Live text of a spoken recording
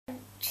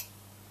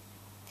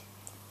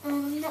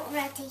not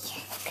ready.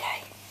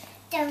 Okay.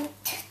 Don't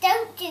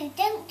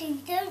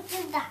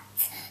do that.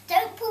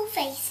 Don't pull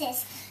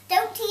faces.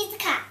 Don't tease the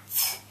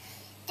cat.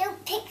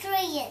 Don't pick your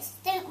ears.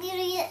 Don't be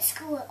rude at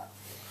school.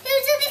 Who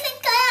do they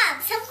think I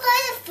am? Some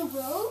kind of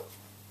fool?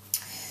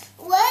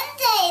 One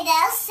day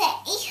they'll say,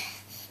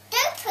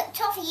 don't put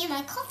toffee in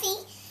my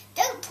coffee.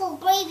 Don't pour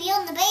gravy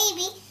on the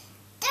baby.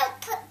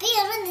 Don't put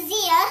beer in his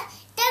ear.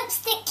 Don't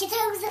stick your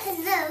toes up his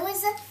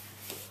nose.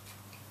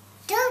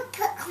 Don't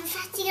put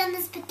confetti on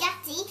the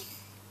spaghetti.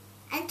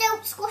 And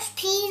don't squash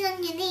peas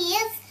on your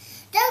knees.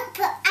 Don't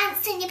put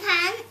ants in your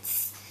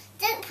pants.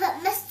 Don't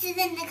put mustard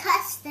in the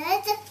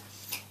custard.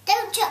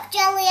 Don't chuck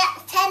jelly at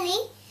the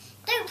telly.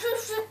 Don't throw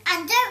fruit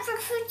at the computer. Don't throw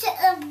fruit at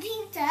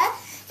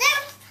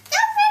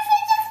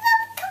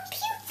the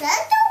computer.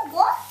 Don't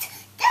what?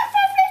 Don't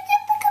throw fruit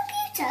at the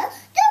computer.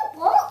 Don't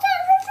what?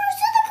 Don't throw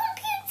fruit at the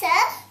computer.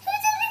 Who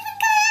do you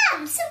think I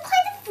am? Some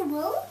kind of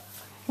fool?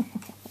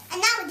 And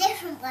now a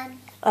different one.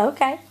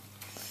 Okay.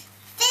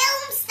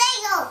 Film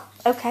stale.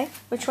 Okay.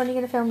 Which one are you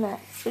going to film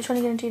next? Which one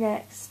are you going to do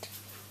next?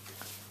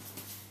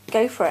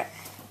 Go for it.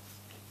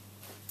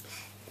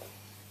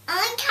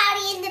 I'm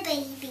carrying the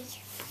baby.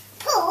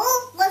 Paul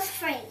was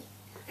free.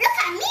 Look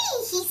at me,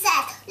 he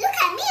said. Look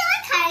at me,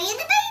 I'm carrying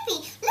the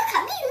baby. Look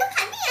at me,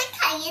 I'm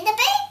carrying the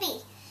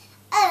baby.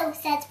 Oh,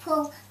 said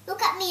Paul.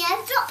 Look at me,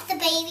 I've dropped the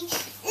baby.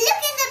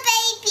 Look at the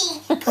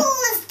baby. Paul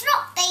has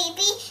dropped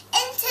baby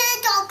into the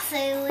dog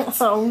food.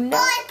 Oh no.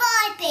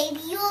 Bye,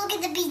 baby. You're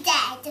going to be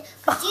dead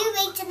because you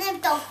ate in the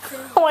dog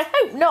food. Oh, I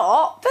hope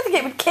not. I don't think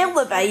it would kill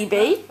the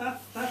baby.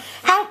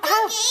 How?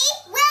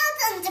 Well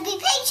done to be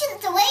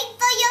patient to wait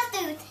for your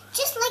food.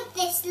 Just like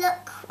this,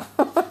 look.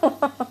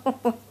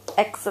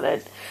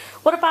 Excellent.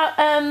 What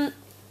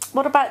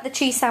about the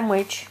cheese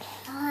sandwich?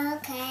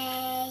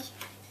 Okay.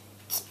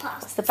 Just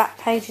pause. It's the back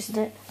page, isn't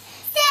it?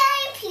 So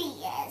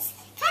please,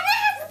 can I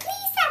have the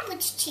please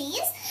sandwich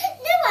cheese?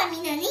 No, I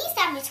mean a Lee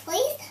sandwich,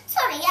 please.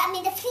 Sorry, I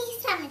mean a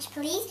please sandwich,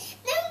 please.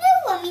 No,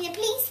 I mean a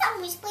please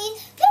sandwich,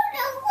 please. No,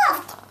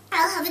 what?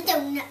 I'll have a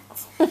donut.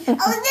 I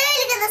was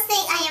nearly gonna say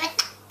I have a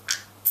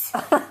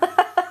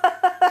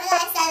but I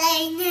said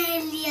I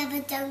nearly have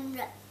a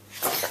donut.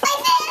 I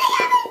nearly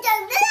have a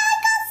donut. I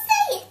can't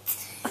say it.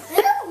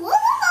 Oh, what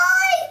am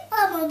I?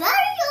 I'm a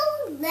very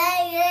old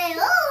lady.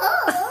 Oh,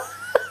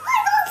 I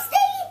can't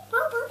say it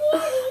properly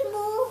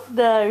anymore.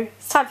 No,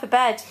 it's time for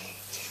bed.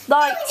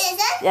 Night. No, it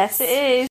isn't. Yes, it is.